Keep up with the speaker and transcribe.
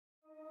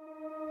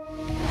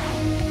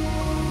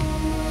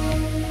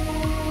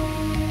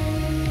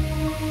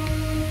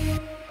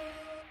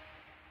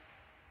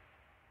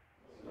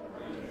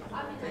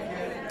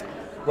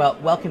Well,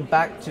 welcome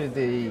back to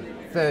the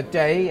third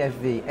day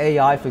of the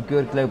AI for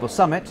Good Global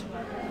Summit.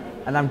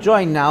 And I'm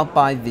joined now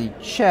by the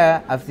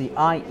chair of the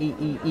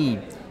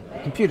Ieee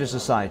Computer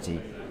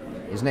Society.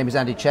 His name is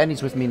Andy Chen,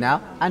 he's with me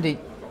now. Andy,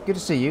 good to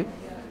see you.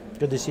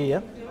 Good to see you.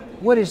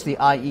 What is the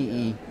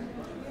Ieee?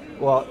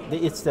 Well,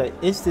 it's the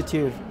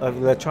Institute of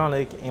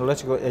Electronic and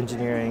Electrical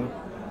Engineering,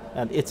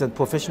 and it's a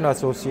professional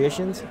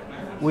association.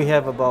 We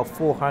have about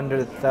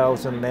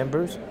 400,000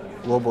 members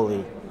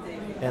globally.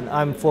 And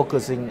I'm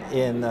focusing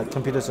in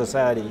Computer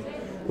Society,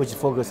 which is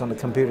focused on the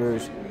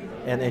computers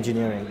and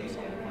engineering.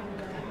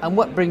 And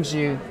what brings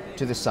you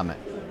to this summit?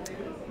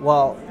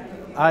 Well,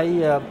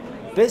 I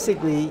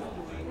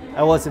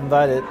was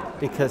invited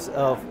because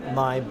of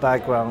my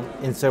background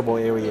in several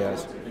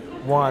areas.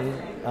 One,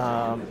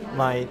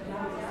 my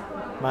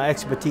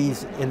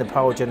expertise in the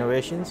power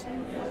generations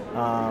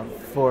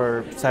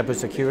for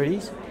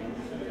cybersecurity,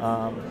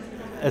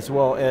 as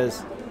well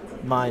as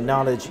my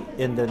knowledge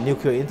in the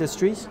nuclear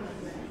industries.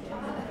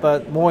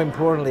 But more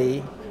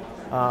importantly,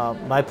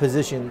 my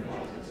position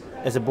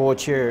as a board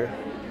chair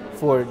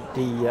for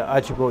the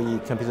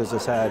Ieee Computer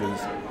Societies,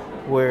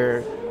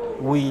 where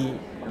we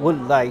would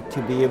like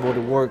to be able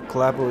to work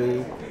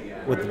collaboratively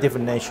with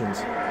different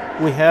nations.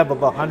 We have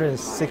about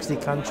 160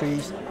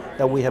 countries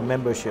that we have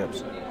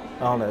memberships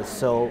on it.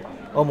 So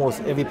almost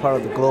every part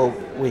of the globe,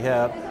 we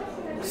have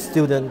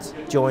students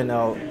join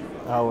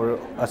our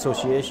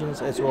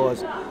associations, as well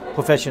as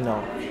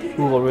professionals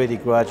who already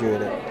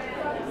graduated.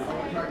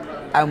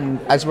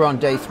 As we're on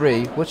day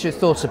 3, what's your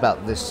thoughts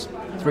about this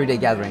 3-day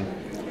gathering?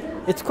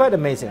 It's quite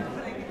amazing.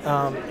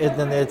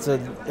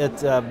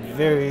 It's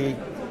very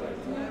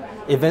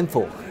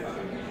eventful,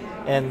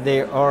 and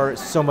there are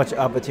so much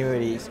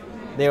opportunities.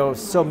 There are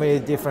so many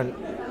different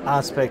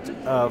aspects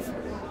of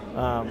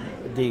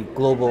the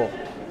global.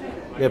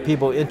 There are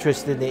people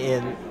interested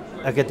in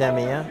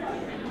academia,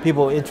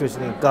 people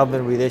interested in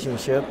government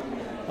relationship,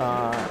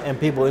 and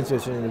people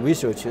interested in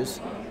researches,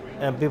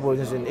 and people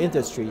interested in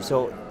industry.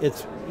 So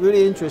it's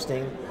really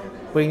interesting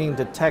bringing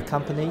the tech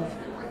company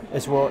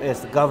as well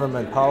as the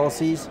government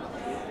policies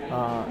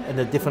and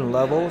the different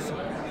levels.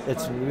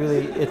 It's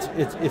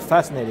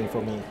fascinating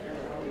for me.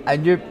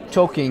 And you're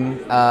talking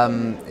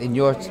in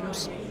your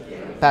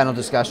panel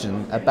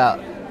discussion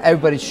about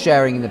everybody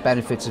sharing in the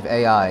benefits of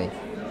AI.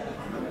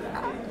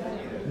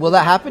 Will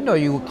that happen, or are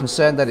you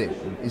concerned that it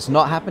is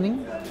not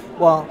happening?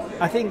 Well,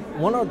 I think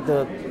one of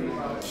the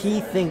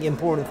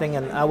important thing,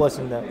 and I was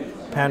in the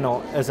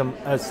panel as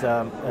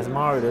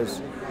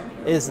moderators,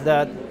 is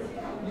that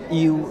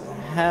you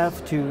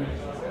have to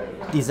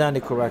design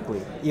it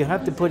correctly. You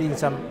have to put in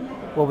some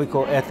what we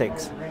call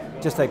ethics,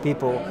 just like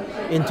people,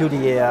 into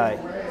the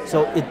AI.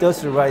 So it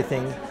does the right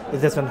thing.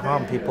 It doesn't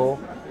harm people.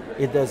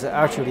 It does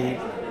actually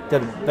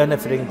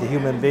benefiting the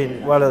human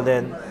being rather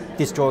than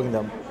destroying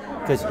them,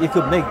 because you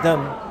could make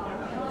them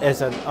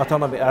as an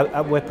autonomous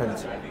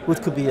weapons,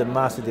 which could be a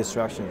massive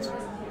destructions.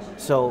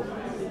 So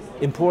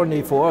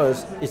importantly for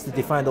us is to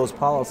define those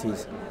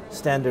policies,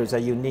 standards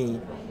that you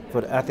need for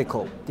the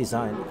ethical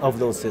design of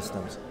those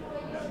systems.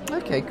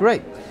 Okay,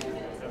 great.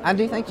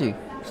 Andy, thank you.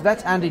 So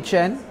that's Andy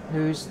Chen,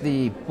 who's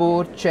the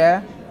board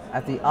chair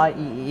at the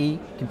Ieee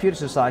Computer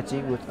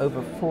Society with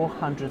over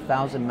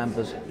 400,000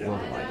 members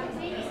worldwide.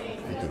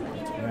 Thank you.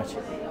 Thank you very much.